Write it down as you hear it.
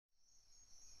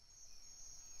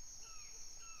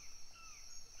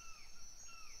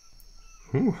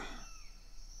Whew.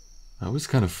 That was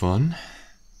kind of fun.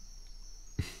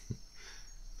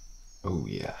 Oh,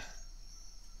 yeah.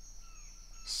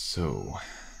 So,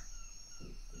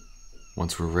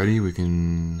 once we're ready, we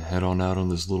can head on out on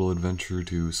this little adventure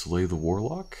to slay the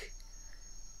warlock.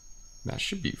 That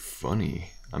should be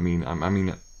funny. I mean,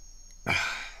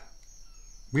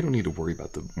 we don't need to worry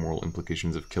about the moral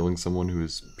implications of killing someone who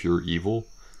is pure evil.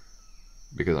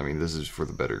 Because, I mean, this is for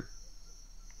the better,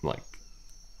 like,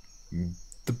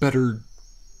 the better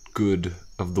good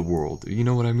of the world. You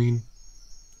know what I mean?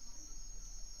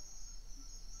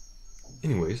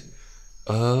 Anyways,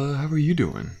 how are you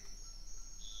doing?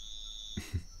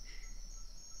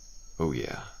 Oh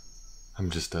yeah,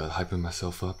 I'm just hyping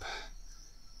myself up.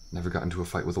 Never got into a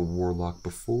fight with a warlock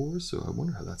before, so I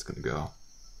wonder how that's gonna go.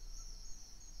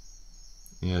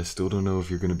 Yeah, I still don't know if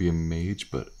you're gonna be a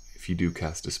mage, but if you do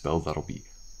cast a spell, that'll be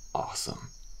awesome.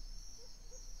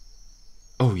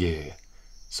 Oh yeah.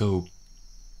 So,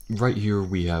 right here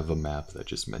we have a map that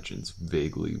just mentions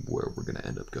vaguely where we're gonna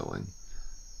end up going.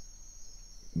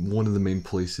 One of the main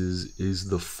places is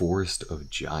the Forest of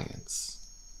Giants.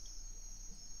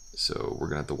 So we're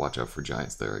gonna have to watch out for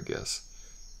giants there, I guess.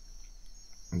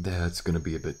 That's gonna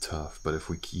be a bit tough, but if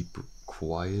we keep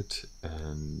quiet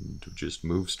and just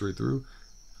move straight through,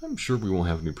 I'm sure we won't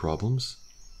have any problems.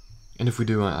 And if we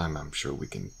do, I'm sure we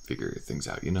can figure things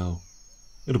out, you know?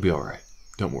 It'll be alright,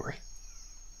 don't worry.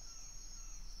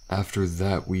 After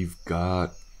that, we've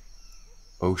got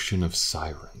Ocean of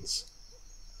Sirens.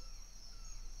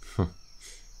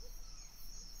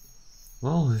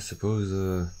 Well, I suppose,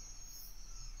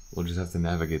 we'll just have to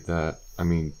navigate that. I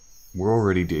mean, we're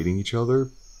already dating each other,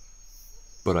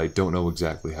 but I don't know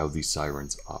exactly how these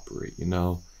sirens operate, you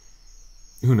know?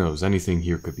 Who knows, anything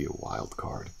here could be a wild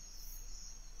card.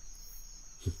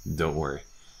 Don't worry,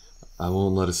 I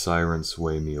won't let a siren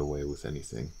sway me away with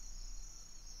anything.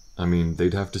 I mean,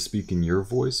 they'd have to speak in your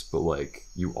voice, but like,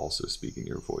 you also speak in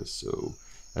your voice, so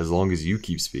as long as you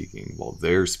keep speaking while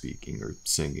they're speaking or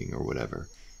singing or whatever,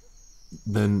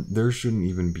 then there shouldn't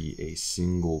even be a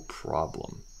single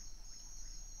problem.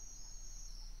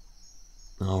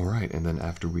 Alright, and then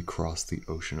after we cross the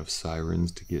Ocean of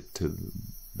Sirens to get to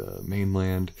the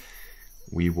mainland,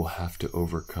 we will have to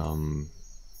overcome...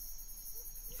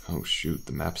 Oh shoot,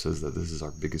 the map says that this is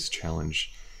our biggest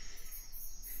challenge.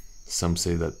 Some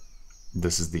say that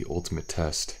this is the ultimate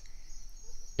test.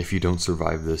 If you don't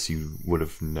survive this, you would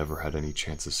have never had any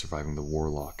chance of surviving the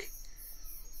warlock.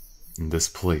 And this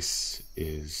place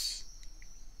is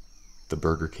the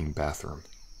Burger King bathroom.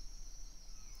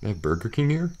 They have Burger King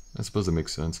here? I suppose that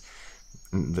makes sense.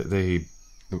 They,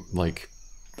 like,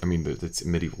 I mean, it's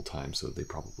medieval times, so they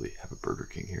probably have a Burger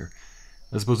King here.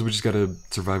 I suppose we just gotta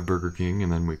survive Burger King,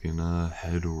 and then we can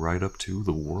head right up to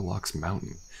the Warlock's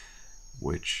Mountain,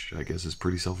 which I guess is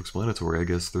pretty self-explanatory. I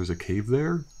guess there's a cave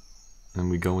there, and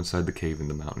we go inside the cave in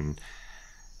the mountain,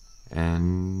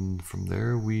 and from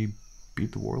there we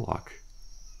beat the Warlock.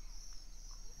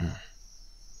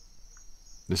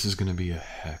 This is gonna be a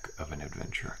heck of an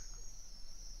adventure.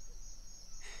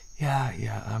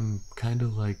 Yeah, I'm kind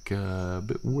of like a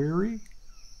bit wary,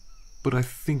 but I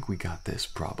think we got this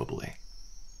probably.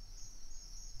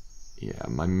 Yeah,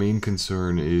 my main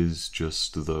concern is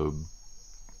just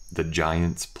the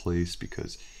giant's place,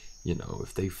 because, you know,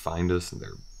 if they find us and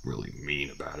they're really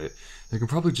mean about it, they can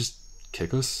probably just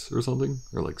kick us or something,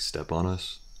 or like step on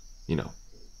us, you know,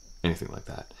 anything like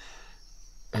that.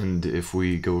 And if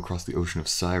we go across the Ocean of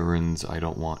Sirens, I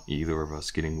don't want either of us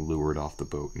getting lured off the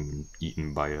boat and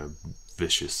eaten by a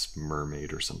vicious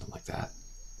mermaid or something like that.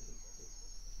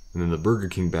 And then the Burger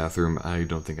King bathroom, I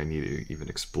don't think I need to even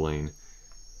explain.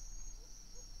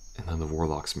 And then the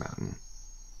Warlock's Mountain.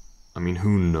 I mean,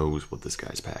 who knows what this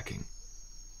guy's packing?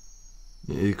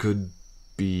 It could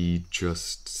be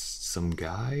just some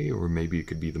guy, or maybe it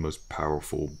could be the most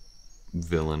powerful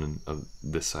villain of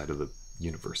this side of the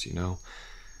universe, you know?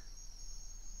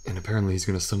 And apparently he's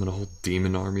going to summon a whole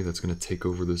demon army that's going to take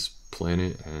over this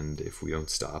planet, and if we don't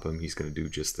stop him, he's going to do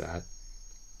just that.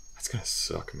 That's going to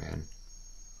suck, man.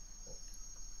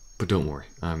 But don't worry,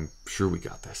 I'm sure we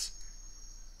got this.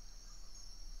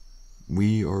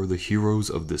 We are the heroes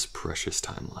of this precious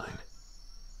timeline.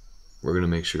 We're going to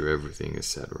make sure everything is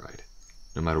set right,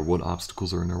 no matter what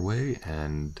obstacles are in our way,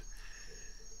 and,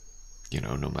 you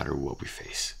know, no matter what we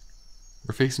face.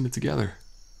 We're facing it together.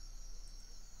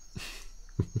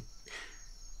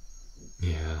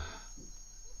 Yeah.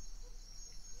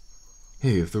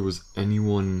 Hey, if there was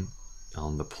anyone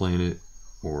on the planet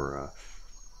or a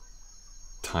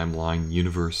timeline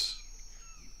universe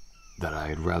that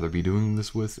I'd rather be doing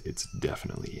this with, it's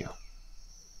definitely you.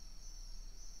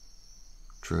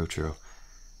 True.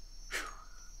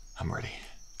 I'm ready.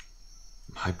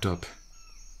 I'm hyped up.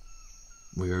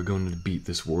 We are going to beat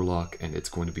this warlock, and it's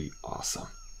going to be awesome.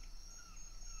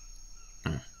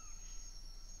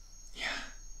 Yeah.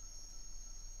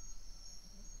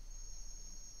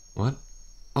 What?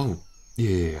 Oh,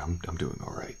 yeah, I'm doing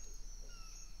alright.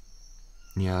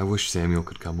 Yeah, I wish Samuel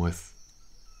could come with.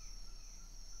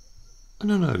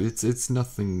 No, it's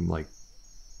nothing like...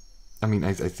 I mean,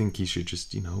 I think he should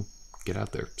just, get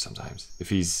out there sometimes. If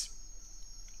he's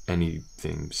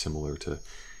anything similar to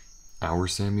our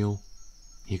Samuel,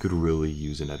 he could really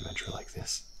use an adventure like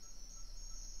this.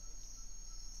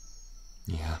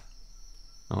 Yeah.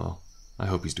 Oh well, I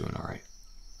hope he's doing alright.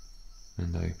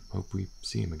 And I hope we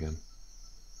see him again.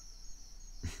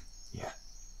 Yeah.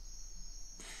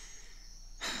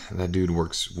 That dude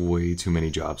works way too many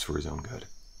jobs for his own good.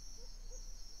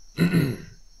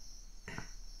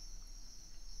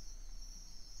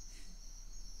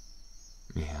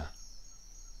 Yeah.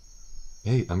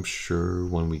 Hey, I'm sure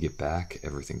when we get back,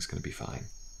 everything's gonna be fine.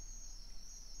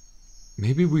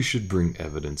 Maybe we should bring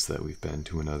evidence that we've been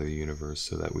to another universe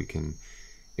so that we can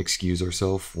excuse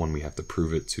ourselves when we have to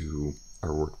prove it to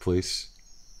our workplace.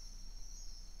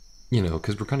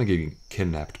 Because we're kind of getting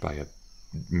kidnapped by a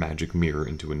magic mirror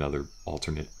into another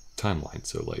alternate timeline.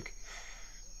 So,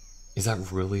 is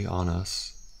that really on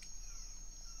us?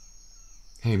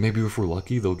 Hey, maybe if we're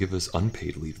lucky, they'll give us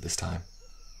unpaid leave this time.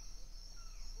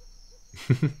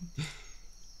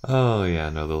 Oh, yeah,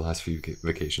 no, the last few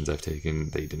vacations I've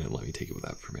taken, they didn't let me take it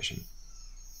without permission.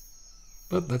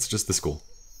 But that's just the school.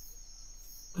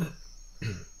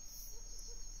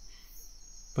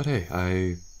 But hey,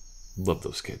 I love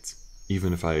those kids.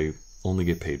 Even if I only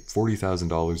get paid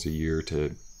 $40,000 a year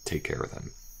to take care of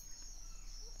them.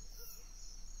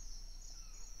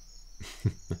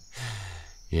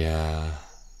 Yeah,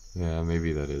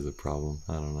 maybe that is a problem.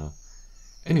 I don't know.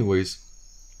 Anyways,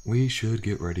 we should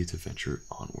get ready to venture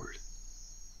onward.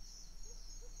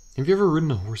 Have you ever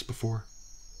ridden a horse before?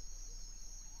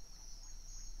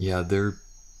 Yeah, they're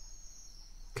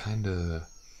kinda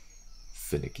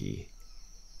finicky.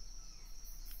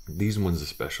 These ones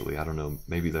especially, I don't know,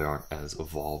 maybe they aren't as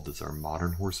evolved as our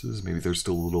modern horses. Maybe they're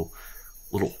still a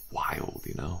little wild,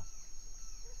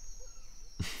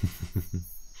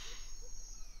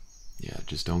 Yeah,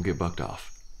 just don't get bucked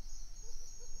off.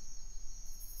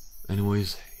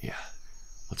 Anyways, yeah,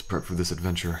 let's prep for this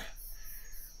adventure.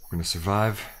 We're gonna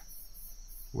survive.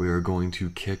 We are going to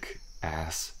kick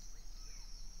ass.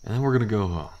 And then we're gonna go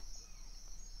home.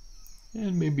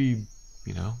 And maybe,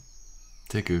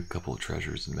 take a couple of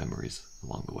treasures and memories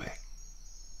along the way.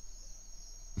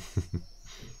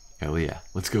 Hell yeah,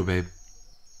 let's go, babe.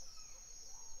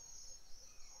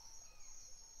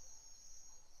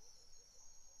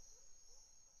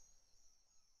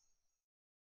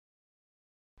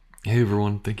 Hey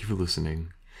everyone, thank you for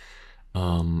listening.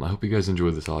 I hope you guys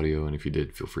enjoyed this audio, and if you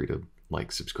did, feel free to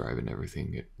subscribe and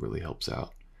everything. It really helps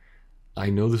out. I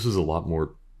know this was a lot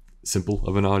more simple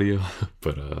of an audio,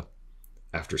 but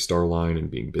after Starline and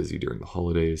being busy during the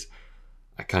holidays,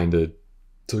 I kind of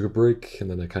took a break, and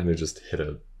then I kind of just hit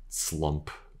a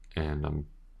slump, and I'm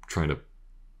trying to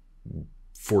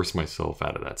force myself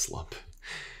out of that slump.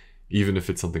 Even if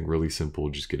it's something really simple,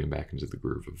 just getting back into the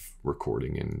groove of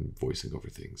recording and voicing over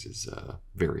things is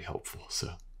very helpful.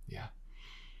 So, yeah.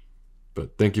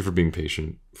 But thank you for being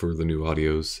patient for the new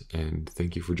audios, and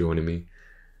thank you for joining me.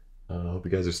 I hope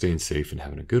you guys are staying safe and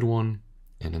having a good one.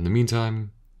 And in the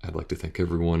meantime, I'd like to thank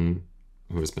everyone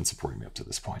who has been supporting me up to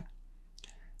this point,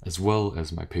 as well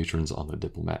as my patrons on the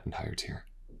Diplomat and Higher tier,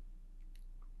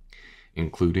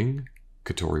 including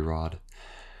Katori Rod,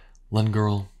 Len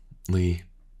Girl, Lee,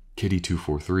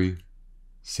 Kitty243,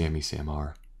 Sammy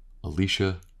Samar,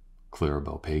 Alicia,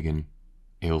 Clarabelle Pagan,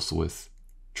 Ailswith,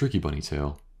 Tricky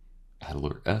Bunnytail,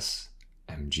 Adler S,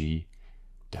 MG,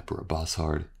 Deborah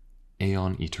Bosshard,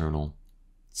 Aeon Eternal,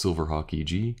 Silverhawk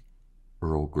EG,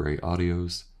 Earl Grey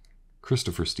Audios,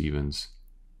 Christopher Stevens,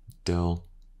 Dell,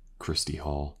 Christy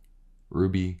Hall,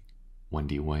 Ruby,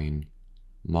 Wendy Wayne,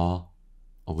 Ma,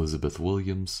 Elizabeth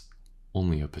Williams,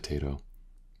 Only a Potato,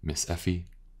 Miss Effie,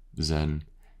 Zen,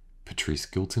 Patrice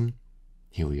Gilton,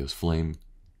 Helios Flame,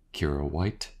 Kira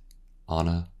White,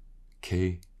 Anna,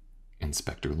 Kay,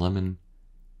 Inspector Lemon,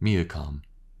 Miacom,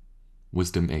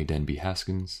 Wisdom A. Denby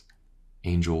Haskins,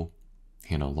 Angel,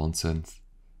 Hannah Lonsenth,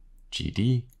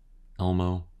 GD,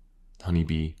 Elmo,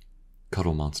 Honeybee,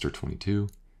 Cuddle Monster 22,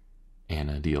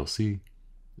 Anna DLC,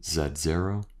 Zed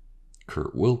Zero,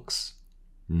 Kurt Wilkes,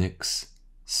 Nix,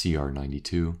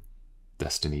 CR92,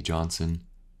 Destiny Johnson,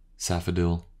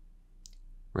 Safadil,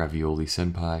 Ravioli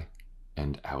Senpai,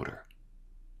 and Outer.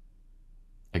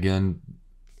 Again,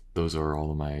 Those are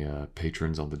all of my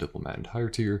patrons on the Diplomat and Higher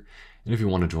tier. And if you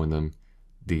want to join them,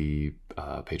 the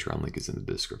Patreon link is in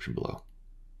the description below.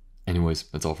 Anyways,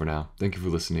 that's all for now. Thank you for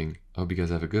listening. I hope you guys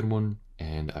have a good one,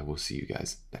 and I will see you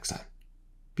guys next time.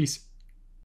 Peace.